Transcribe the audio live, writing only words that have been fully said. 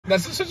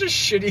That's such a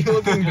shitty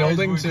looking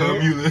building too.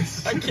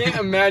 I can't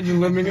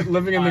imagine living in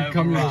the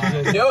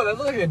communist. Yo, that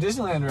looks like a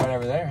Disneyland right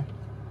over there.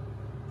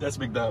 That's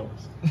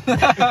McDonald's.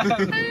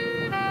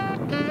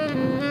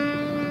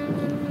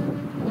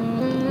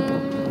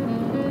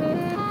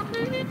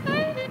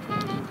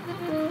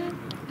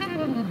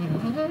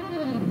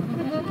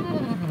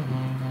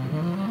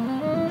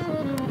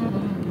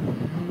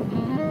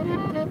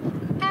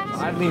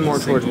 I lean more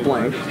towards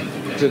Blank.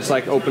 It's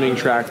like opening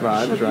track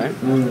vibes, right?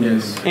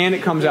 Yes. And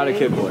it comes out of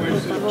Kid Boy.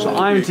 So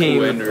I'm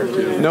team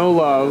No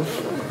Love,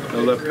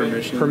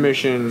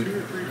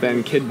 Permission,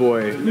 then Kid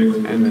Boy,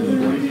 and then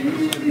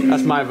Blank.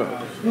 That's my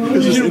vote.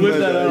 You should whip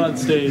that out on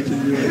stage.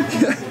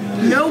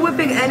 No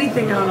whipping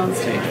anything out on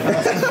stage.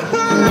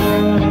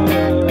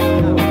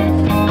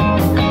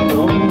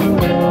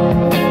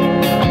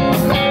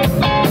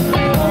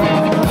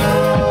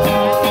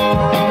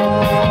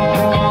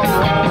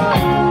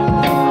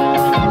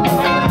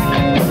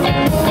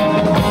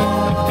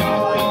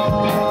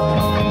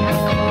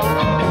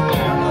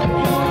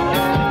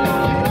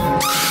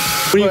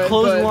 When you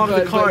close the lock of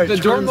the car, the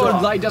door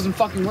mode light doesn't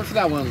fucking work for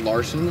that one,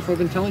 Larson. That's what I've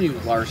been telling you,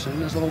 Larson.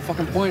 That's the whole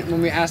fucking point.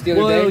 When we asked the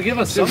other day, it'll give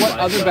us some what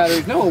other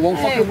batteries? No, it won't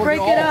fucking work break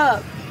at all. it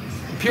up.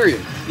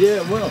 Period.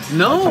 Yeah, it will.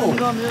 No.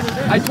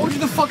 I told you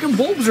the fucking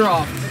bulbs are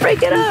off.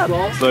 Break it up.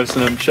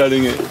 Listen, I'm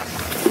shutting it.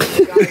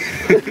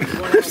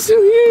 They're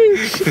so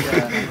huge.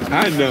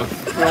 I know.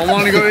 We don't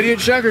want to go idiot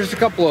checkers, just a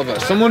couple of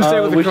us. Someone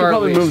stay with the car. We should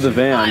probably move the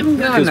van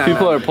because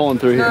people are pulling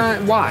through here.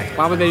 Why?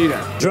 Why would they do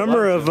that?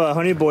 Drummer of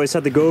Honey Boys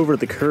had to go over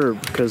the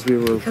curb because we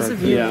were. Because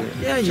of you.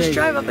 Yeah, just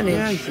drive up an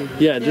inch.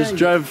 Yeah, just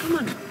drive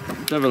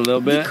a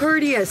little bit. Be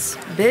courteous,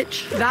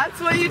 bitch. That's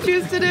what you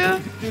choose to do?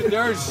 Dude,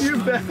 there's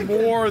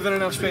more than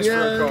enough space for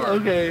a car.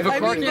 Okay. If a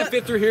car can't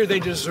fit through here, they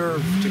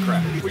deserve to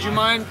crash. Would you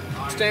mind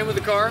staying with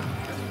the car?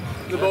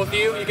 The both of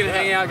you? You can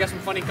hang out, get some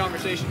funny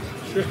conversations.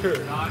 Sure.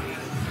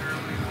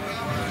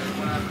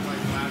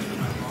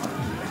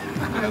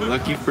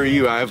 Lucky for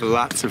you, I have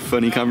lots of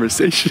funny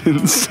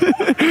conversations.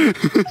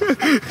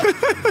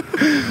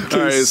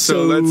 Alright,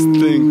 so let's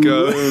think.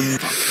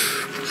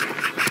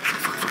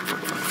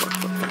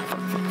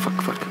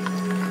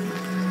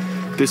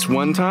 This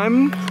one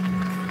time,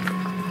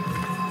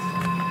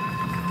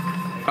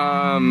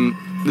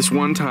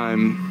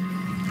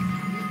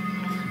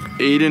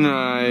 Aiden and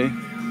I,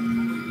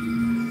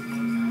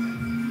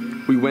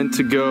 we went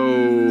to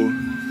go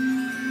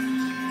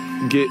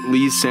get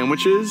Lee's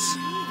sandwiches,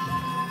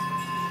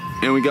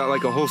 and we got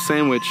like a whole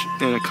sandwich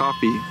and a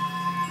coffee.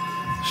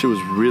 Shit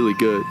was really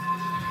good.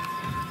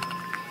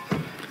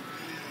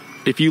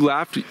 If you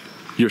laughed,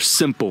 you're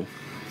simple.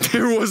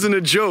 There wasn't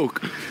a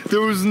joke.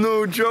 There was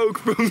no joke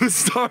from the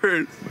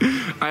start.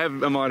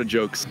 I'm out of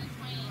jokes.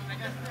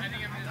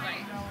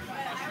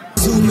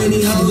 Too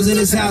many hoes in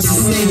this house of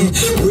sin.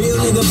 Real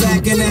nigga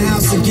back in the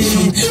house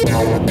again.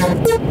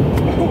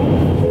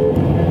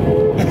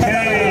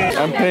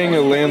 I'm paying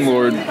a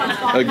landlord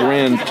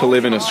 $1,000 to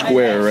live in a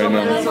square right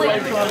now.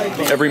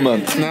 Every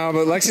month. No,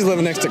 but Lexi's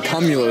living next to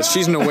Cumulus.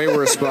 She's in a way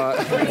worse spot.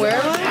 Where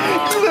am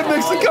I? You live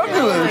next to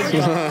Cumulus.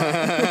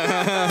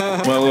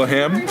 Want a little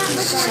ham?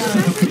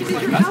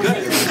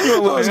 I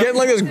was getting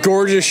like this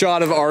gorgeous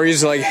shot of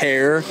Ari's like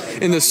hair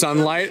in the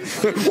sunlight.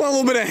 Want a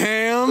little bit of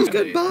ham?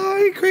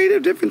 Goodbye,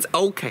 creative difference.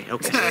 Okay.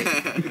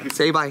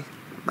 Say bye.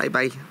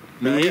 Bye.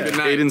 Me,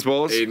 Aiden's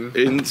balls.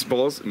 Aiden's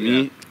balls.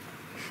 Me.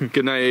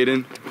 Good night,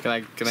 Aiden.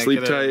 Can I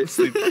sleep tight.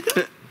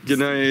 Good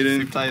night, Aiden.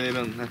 Sleep tight,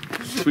 Aiden.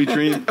 Sweet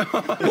dream.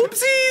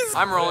 Oopsies!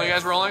 I'm rolling. You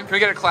guys rolling? Can we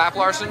get a clap,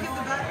 Larson?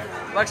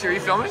 Lexi, are you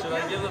filming? Should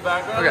I give the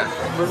background? Okay.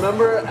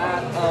 Remember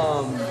at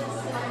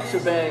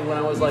Shebang when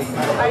I was like,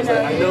 I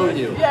know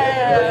you.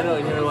 Yeah. I know,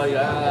 and you're like,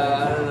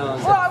 I don't know.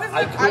 Well, I was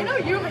like, I know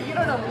you, but you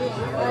don't know me.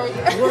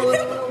 Like,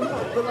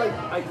 No, but like,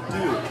 I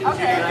do.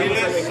 okay.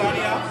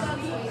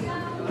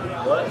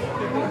 What?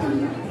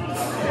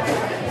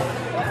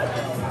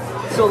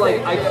 So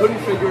like, I couldn't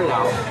figure it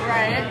out.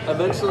 Right.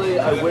 Eventually,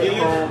 I went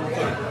home.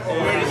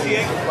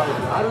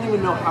 I don't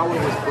even know how it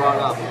was brought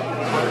up.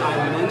 But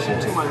I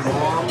mentioned to my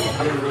mom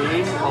your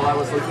name while I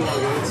was looking at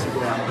your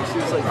Instagram, and she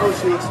was like, "Oh,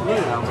 she looks new."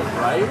 And I was like,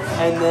 "Right."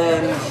 And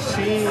then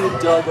she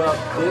dug up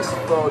this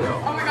photo.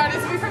 Oh my god,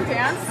 is we from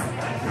dance?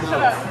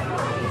 Shut up.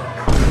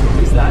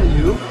 Is that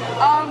you?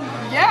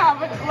 Yeah,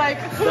 but like.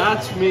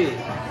 That's me.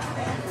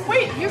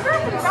 Wait, you grew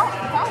up in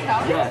Fountain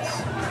Valley? Yes.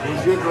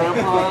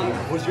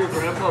 Was your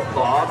grandpa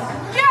Bob?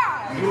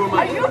 Yeah. You were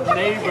my Are you fucking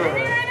neighbor. kidding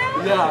me right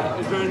now?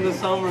 Yeah, during the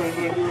summer when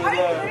you were I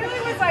there.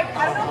 literally was like, I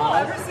don't know if I'll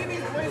ever see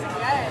these boys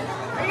again.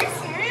 Are you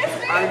serious,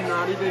 dude? I'm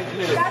not even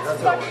kidding.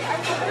 That's fucking. I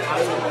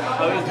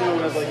was doing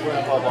with like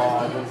Grandpa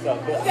Bob and stuff.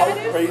 But how That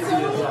is crazy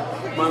so is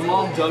that? My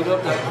mom dug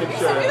up that picture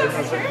Send me and the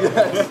was like, picture?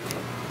 yes.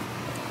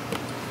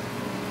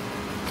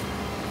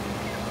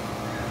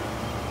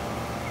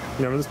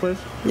 Remember this place?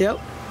 Yep.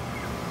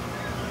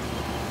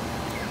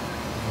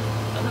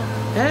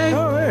 Hey.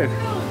 Oh, hey.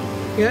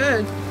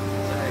 Good.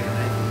 Sorry, I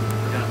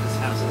forgot this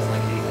house is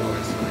like 8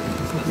 doors.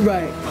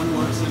 Right. I'm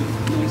Larson.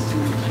 Nice to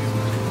meet you.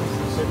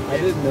 I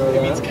didn't know that.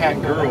 It means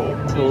cat girl.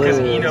 Because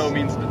Eno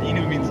means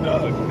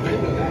dog.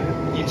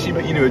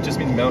 Shiba Inu, it just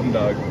means mountain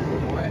dog.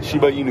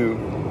 Shiba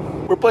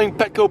Inu. We're playing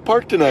Petco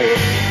Park tonight.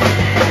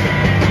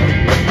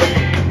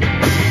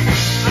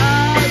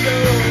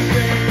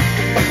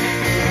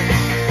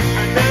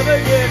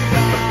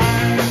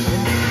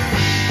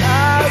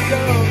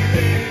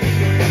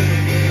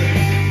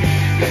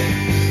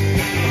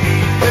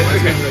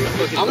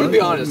 I'm gonna be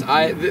honest.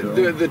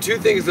 The two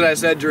things that I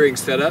said during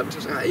setup,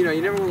 just, you know,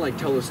 you never want to like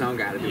tell the sound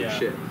guy to do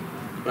shit.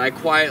 But I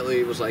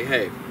quietly was like,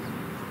 hey,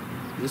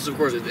 this is of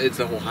course it's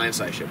the whole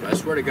hindsight shit. But I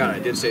swear to God, I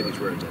did say these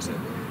words. I said,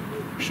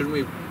 shouldn't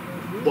we?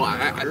 Well,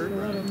 I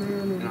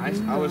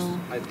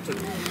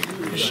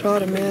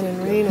shot a man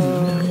in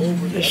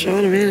Reno. I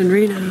shot a man in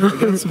Reno. I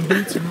got some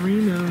beats in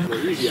Reno.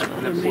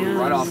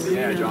 Right off the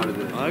edge onto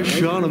the. I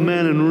shot a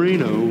man in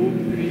Reno.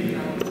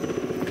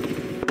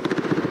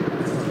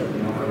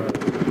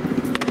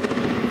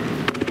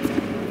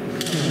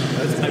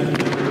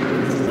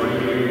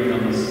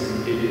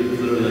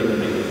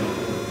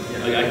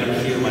 Like I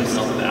can hear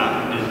myself back,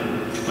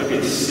 and it might be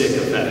a sick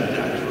effect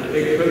actually.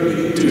 It could be,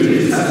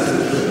 dude.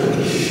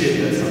 Holy shit,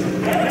 that sounds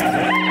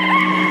bad.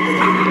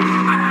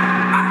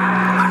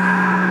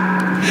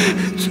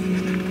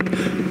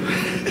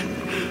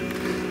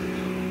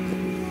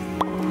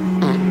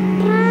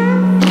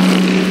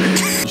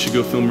 You should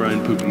go film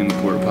Ryan pooping in the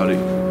porta potty.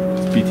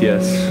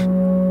 BTS.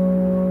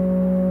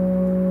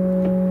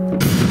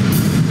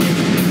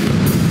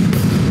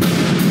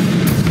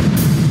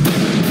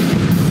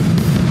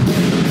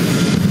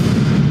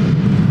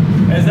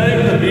 Is that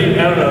even a beat?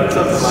 I don't know, it's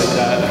something like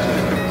that.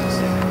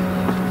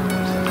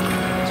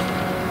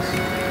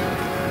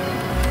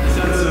 It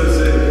sounds so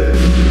sick.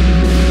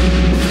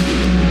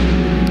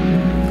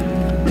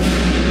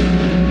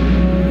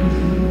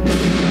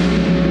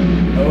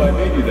 Oh, I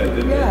made you that,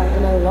 didn't I? Yeah,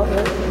 and I love it.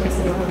 I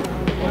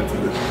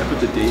put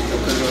the date, I'll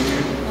put it on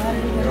here.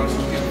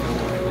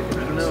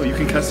 I don't know, you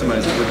can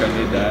customize it. Look, I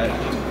made that. I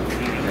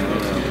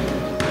don't know.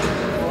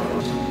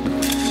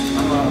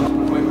 I'm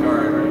a point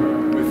guard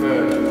with a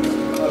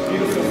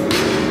beautiful.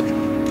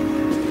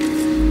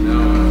 No.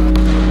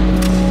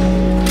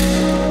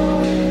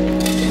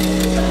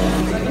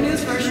 I can do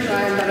this first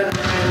try and better than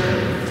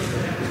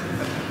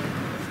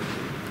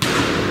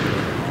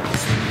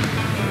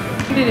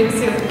I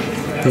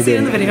did. See you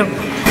in the video.